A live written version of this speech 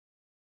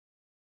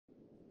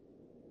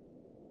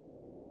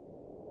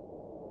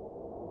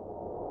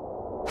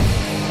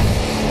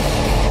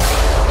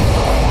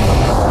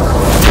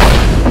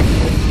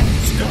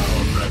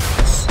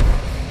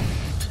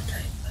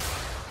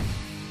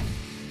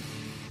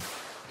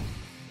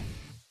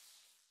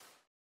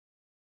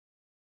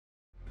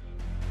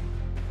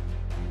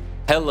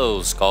Hello,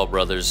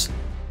 SkullBrothers.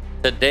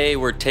 Today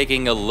we're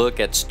taking a look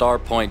at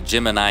Starpoint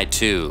Gemini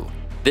 2.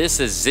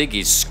 This is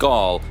Ziggy's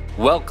Skull.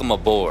 Welcome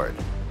aboard.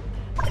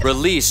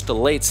 Released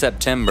late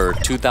September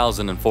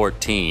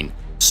 2014,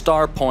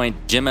 Starpoint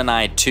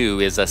Gemini 2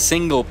 is a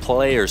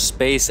single-player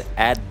space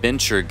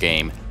adventure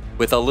game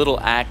with a little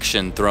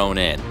action thrown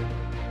in.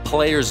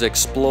 Players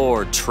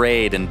explore,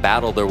 trade, and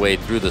battle their way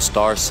through the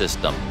star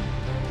system.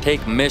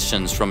 Take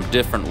missions from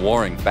different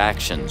warring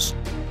factions.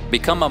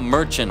 Become a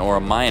merchant or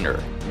a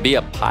miner. Be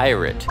a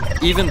pirate.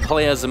 Even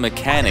play as a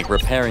mechanic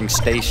repairing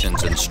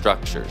stations and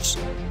structures.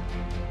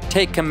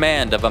 Take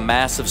command of a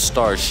massive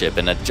starship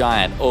in a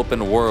giant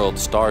open-world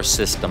star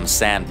system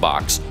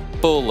sandbox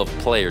full of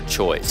player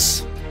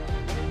choice.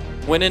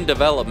 When in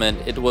development,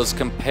 it was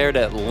compared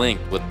at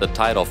length with the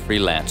title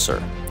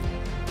Freelancer.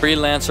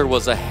 Freelancer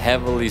was a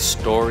heavily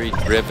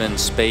story-driven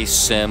space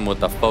sim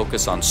with a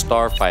focus on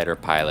starfighter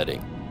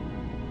piloting.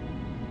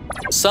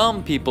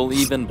 Some people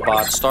even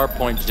bought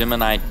Starpoint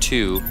Gemini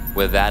 2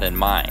 with that in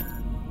mind.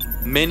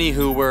 Many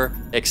who were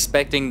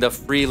expecting the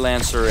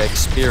Freelancer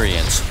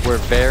experience were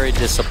very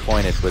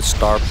disappointed with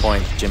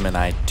Starpoint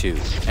Gemini 2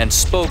 and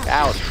spoke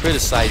out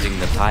criticizing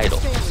the title.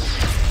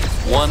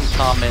 One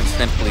comment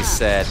simply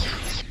said,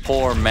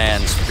 "Poor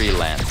man's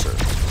Freelancer."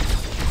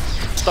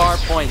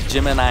 Starpoint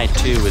Gemini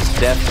 2 is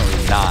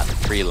definitely not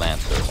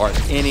Freelancer or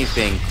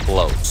anything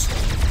close.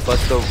 But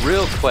the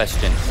real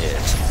question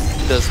is,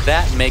 does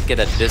that make it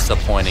a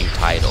disappointing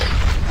title?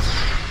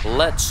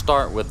 Let's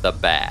start with the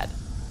bad.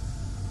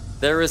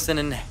 There is an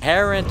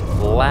inherent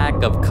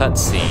lack of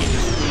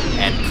cutscenes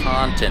and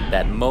content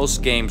that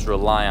most games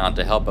rely on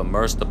to help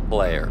immerse the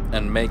player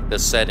and make the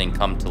setting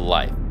come to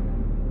life.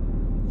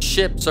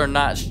 Ships are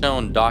not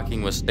shown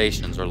docking with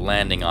stations or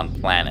landing on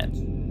planets.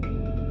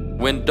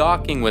 When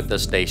docking with a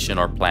station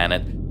or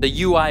planet,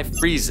 the UI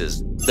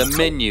freezes, the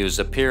menus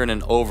appear in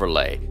an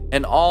overlay,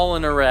 and all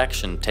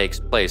interaction takes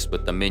place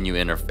with the menu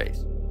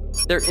interface.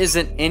 There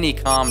isn't any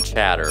comm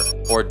chatter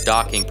or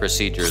docking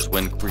procedures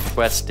when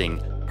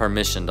requesting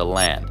permission to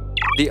land.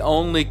 The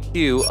only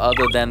cue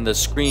other than the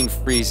screen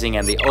freezing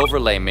and the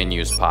overlay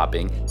menus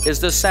popping is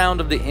the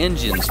sound of the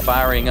engines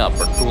firing up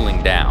or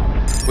cooling down,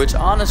 which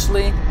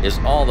honestly is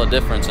all the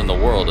difference in the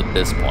world at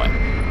this point.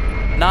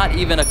 Not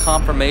even a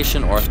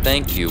confirmation or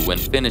thank you when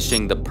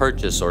finishing the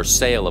purchase or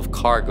sale of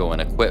cargo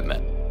and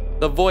equipment.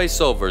 The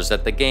voiceovers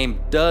that the game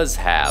does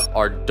have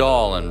are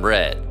dull and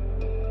red.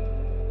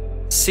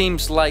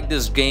 Seems like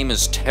this game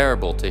is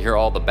terrible to hear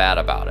all the bad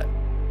about it.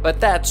 But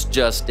that's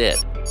just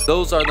it.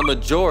 Those are the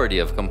majority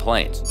of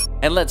complaints.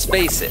 And let's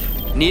face it,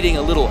 needing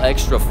a little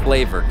extra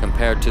flavor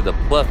compared to the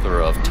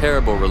plethora of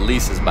terrible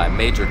releases by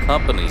major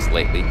companies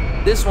lately,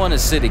 this one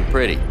is sitting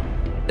pretty.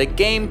 The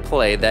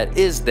gameplay that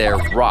is there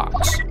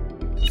rocks.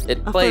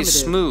 It plays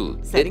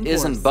smooth, it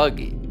isn't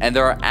buggy, and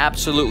there are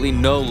absolutely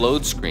no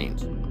load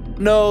screens.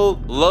 No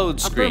load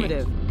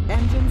screens.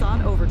 Engines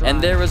on overdrive.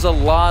 And there is a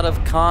lot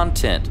of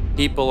content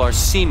people are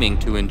seeming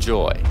to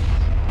enjoy.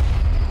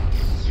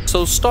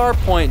 So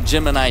Starpoint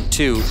Gemini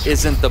 2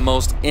 isn't the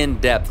most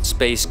in-depth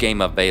space game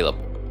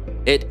available.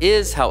 It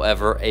is,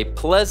 however, a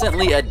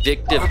pleasantly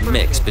addictive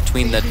mix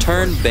between the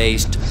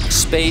turn-based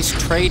space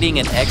trading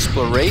and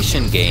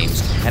exploration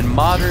games and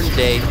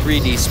modern-day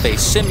 3D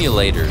space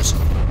simulators,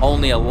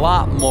 only a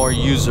lot more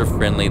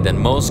user-friendly than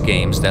most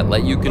games that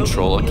let you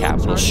control a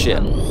capital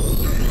ship.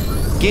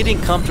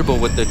 Getting comfortable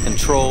with the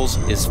controls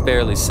is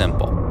fairly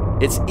simple.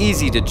 It's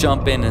easy to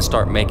jump in and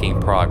start making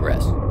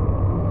progress.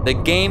 The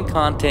game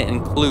content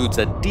includes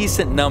a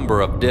decent number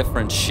of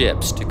different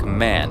ships to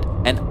command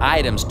and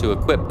items to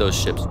equip those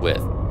ships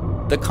with.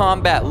 The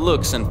combat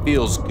looks and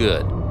feels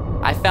good.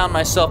 I found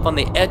myself on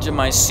the edge of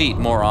my seat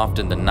more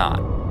often than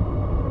not.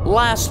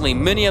 Lastly,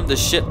 many of the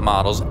ship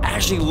models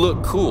actually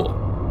look cool.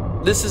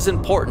 This is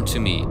important to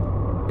me,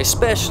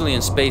 especially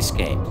in space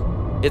games.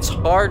 It's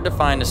hard to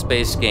find a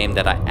space game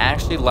that I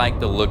actually like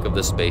the look of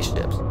the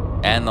spaceships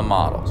and the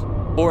models.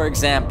 For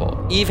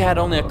example, Eve had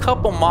only a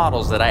couple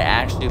models that I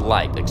actually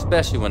liked,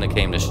 especially when it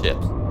came to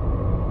ships.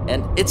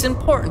 And it's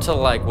important to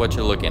like what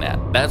you're looking at.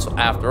 That's,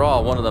 after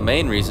all, one of the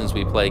main reasons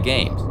we play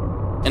games.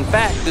 In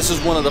fact, this is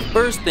one of the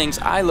first things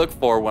I look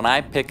for when I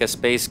pick a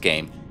space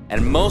game,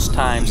 and most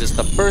times it's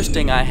the first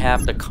thing I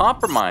have to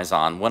compromise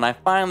on when I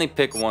finally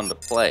pick one to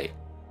play.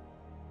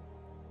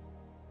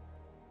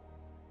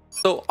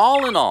 So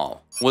all in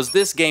all, was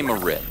this game a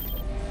rip?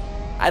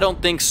 I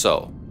don't think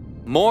so.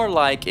 More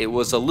like it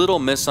was a little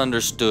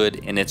misunderstood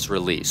in its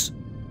release,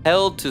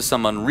 held to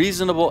some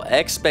unreasonable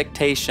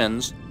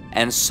expectations,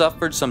 and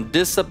suffered some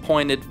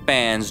disappointed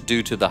fans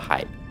due to the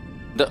hype.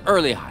 The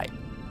early hype.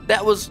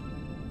 That was,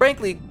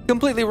 frankly,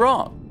 completely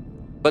wrong.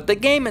 But the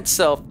game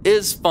itself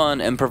is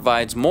fun and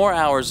provides more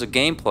hours of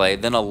gameplay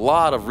than a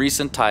lot of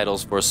recent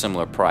titles for a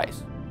similar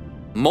price.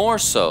 More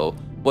so,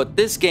 what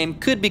this game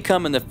could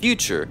become in the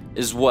future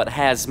is what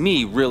has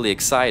me really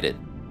excited.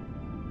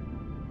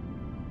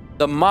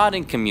 The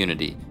modding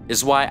community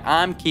is why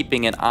I'm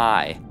keeping an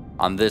eye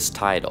on this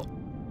title.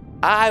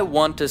 I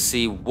want to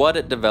see what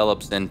it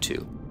develops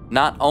into.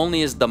 Not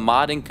only is the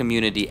modding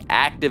community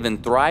active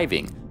and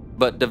thriving,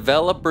 but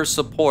developer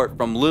support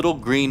from Little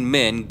Green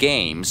Men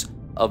Games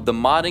of the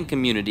modding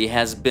community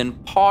has been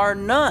par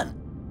none,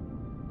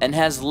 and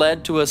has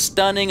led to a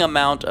stunning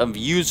amount of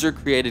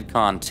user-created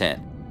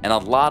content, and a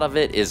lot of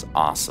it is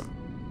awesome.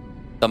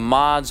 The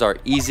mods are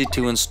easy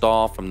to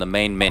install from the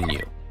main menu,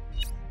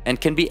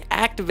 and can be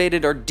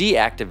activated or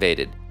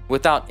deactivated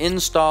without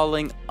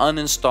installing,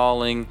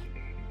 uninstalling,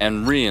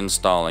 and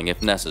reinstalling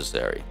if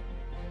necessary.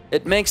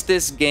 It makes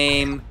this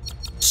game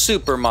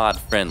super mod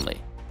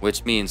friendly,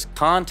 which means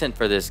content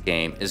for this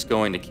game is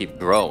going to keep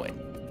growing,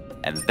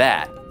 and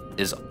that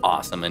is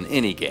awesome in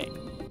any game,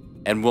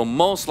 and will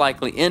most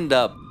likely end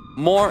up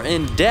more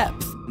in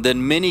depth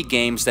than many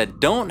games that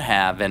don't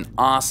have an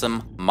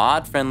awesome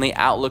mod-friendly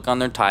outlook on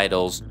their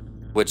titles,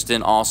 which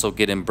then also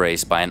get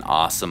embraced by an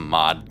awesome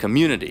mod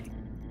community.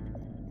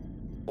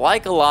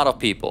 Like a lot of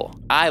people,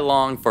 I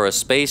long for a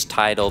space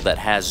title that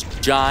has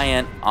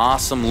giant,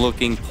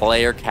 awesome-looking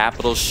player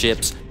capital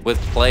ships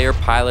with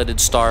player-piloted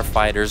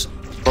starfighters,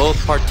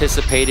 both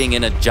participating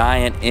in a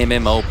giant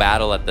MMO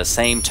battle at the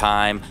same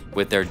time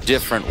with their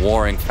different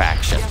warring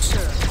factions.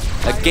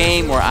 A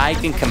game where I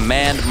can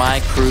command my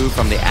crew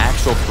from the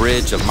actual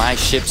bridge of my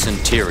ship's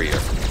interior.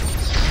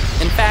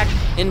 In fact,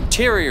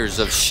 interiors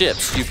of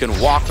ships you can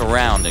walk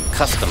around and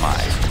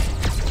customize.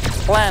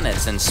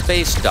 Planets and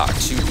space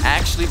docks you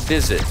actually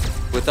visit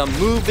with a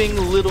moving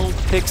little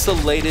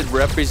pixelated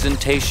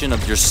representation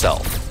of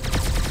yourself.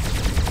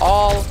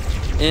 All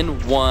in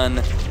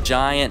one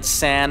giant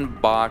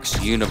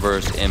sandbox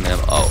universe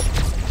MMO.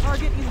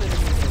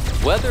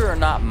 Whether or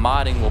not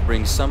modding will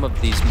bring some of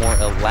these more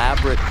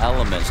elaborate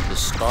elements to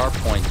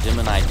Starpoint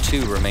Gemini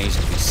 2 remains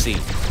to be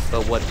seen,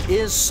 but what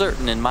is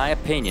certain in my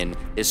opinion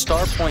is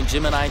Starpoint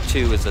Gemini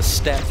 2 is a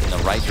step in the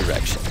right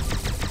direction.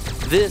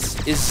 This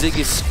is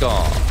Ziggy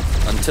Skull.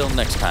 Until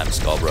next time,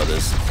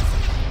 SkullBrothers.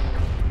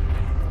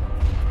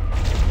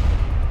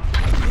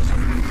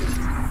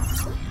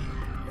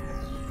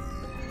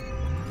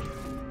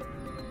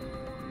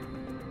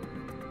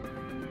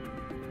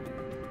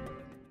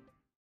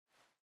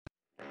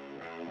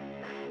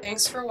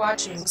 Thanks for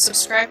watching.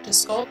 Subscribe to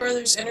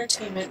SkullBrothers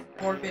Entertainment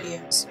for more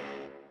videos.